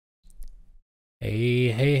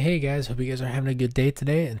Hey guys, hope you guys are having a good day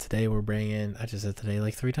today. And today we're bringing, I just said today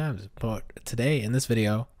like 3 times, but today in this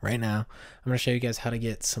video, right now, I'm going to show you guys how to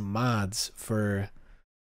get some mods for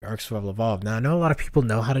your Ark Survival Evolved. Now, I know a lot of people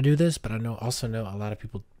know how to do this, but I also know a lot of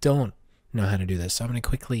people don't know how to do this. So I'm going to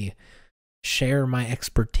quickly share my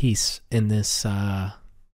expertise in this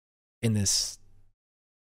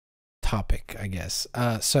topic, I guess.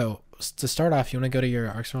 So to start off, you want to go to your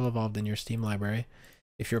Ark Survival Evolved in your Steam library.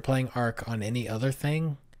 If you're playing Ark on any other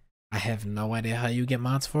thing, I have no idea how you get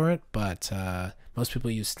mods for it, but most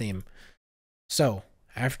people use Steam. So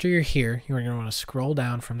after you're here, you're going to want to scroll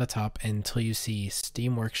down from the top until you see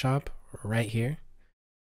Steam Workshop right here.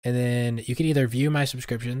 And then you can either view my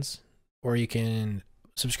subscriptions, or you can...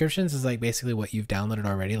 Subscriptions is like basically what you've downloaded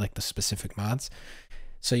already, like the specific mods.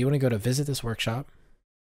 So you want to go to visit this workshop.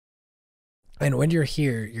 And when you're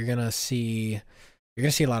here, you're going to see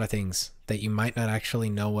a lot of things that you might not actually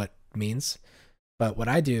know what means. But what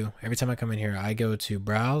I do, every time I come in here, I go to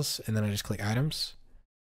browse and then I just click items.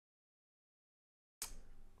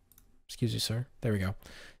 Excuse you, sir. There we go.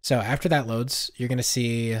 So after that loads, you're going to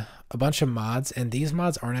see a bunch of mods, and these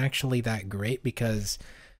mods aren't actually that great because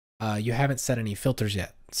you haven't set any filters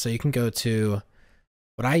yet. So you can go to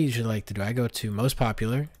what I usually like to do. I go to most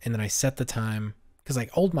popular and then I set the time, because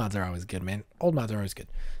like old mods are always good, man. Old mods are always good.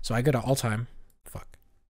 So I go to all time.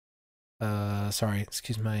 Sorry,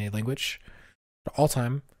 excuse my language. All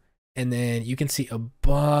time, and then you can see a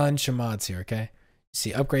bunch of mods here. Okay, you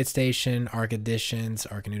see Upgrade Station, Ark Editions,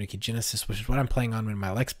 Ark Anunaki Genesis, which is what I'm playing on in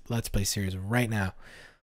my Let's Play series right now.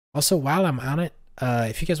 Also, while I'm on it,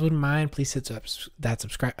 if you guys wouldn't mind, please hit that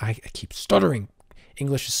subscribe. I keep stuttering.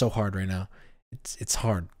 English is so hard right now. It's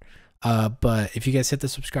hard. But if you guys hit the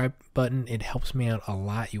subscribe button, it helps me out a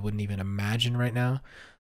lot. You wouldn't even imagine right now.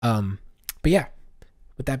 But yeah.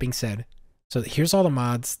 With that being said, so here's all the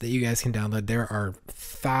mods that you guys can download. There are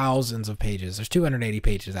thousands of pages. There's 280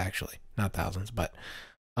 pages actually, not thousands, but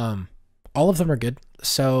all of them are good.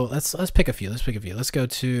 So let's pick a few. Let's go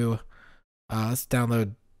to let's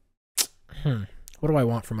download. What do I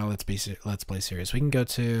want for my Let's Play series? We can go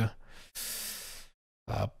to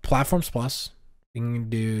Platforms Plus. We can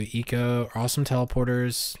do Eco, Awesome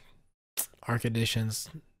Teleporters, Ark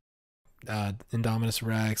Editions, Indominus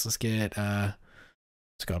Rex. Let's get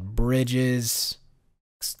it's called Bridges,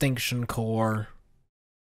 Extinction Core,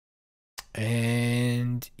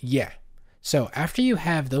 and yeah. So after you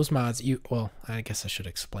have those mods, well, I guess I should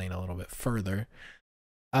explain a little bit further.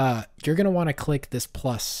 You're gonna want to click this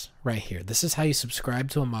plus right here. This is how you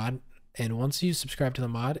subscribe to a mod, and once you subscribe to the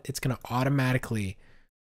mod, it's gonna automatically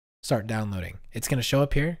start downloading. It's gonna show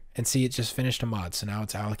up here and see it just finished a mod, so now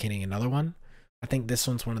it's allocating another one. I think this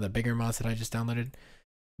one's one of the bigger mods that I just downloaded,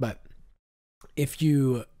 but if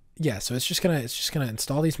you so it's just gonna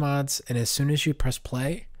install these mods, and as soon as you press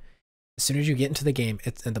play, as soon as you get into the game,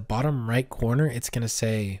 it's in the bottom right corner, it's gonna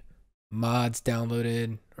say mods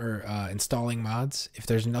downloaded, or installing mods. If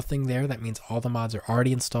there's nothing there, that means all the mods are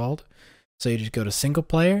already installed. So you just go to single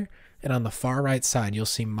player, and on the far right side you'll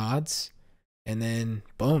see mods, and then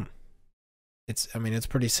boom, it's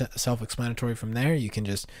pretty self-explanatory from there. You can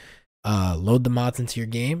just load the mods into your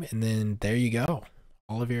game, and then there you go.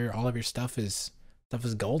 All of your stuff is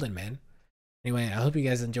golden, man. Anyway, I hope you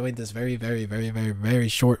guys enjoyed this very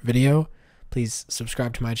short video. Please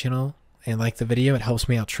subscribe to my channel and like the video. It helps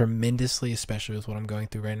me out tremendously, especially with what I'm going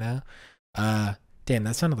through right now. Damn,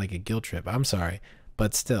 that sounded like a guilt trip. I'm sorry,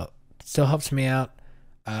 but still helps me out.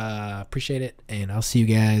 Appreciate it, and I'll see you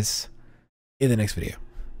guys in the next video.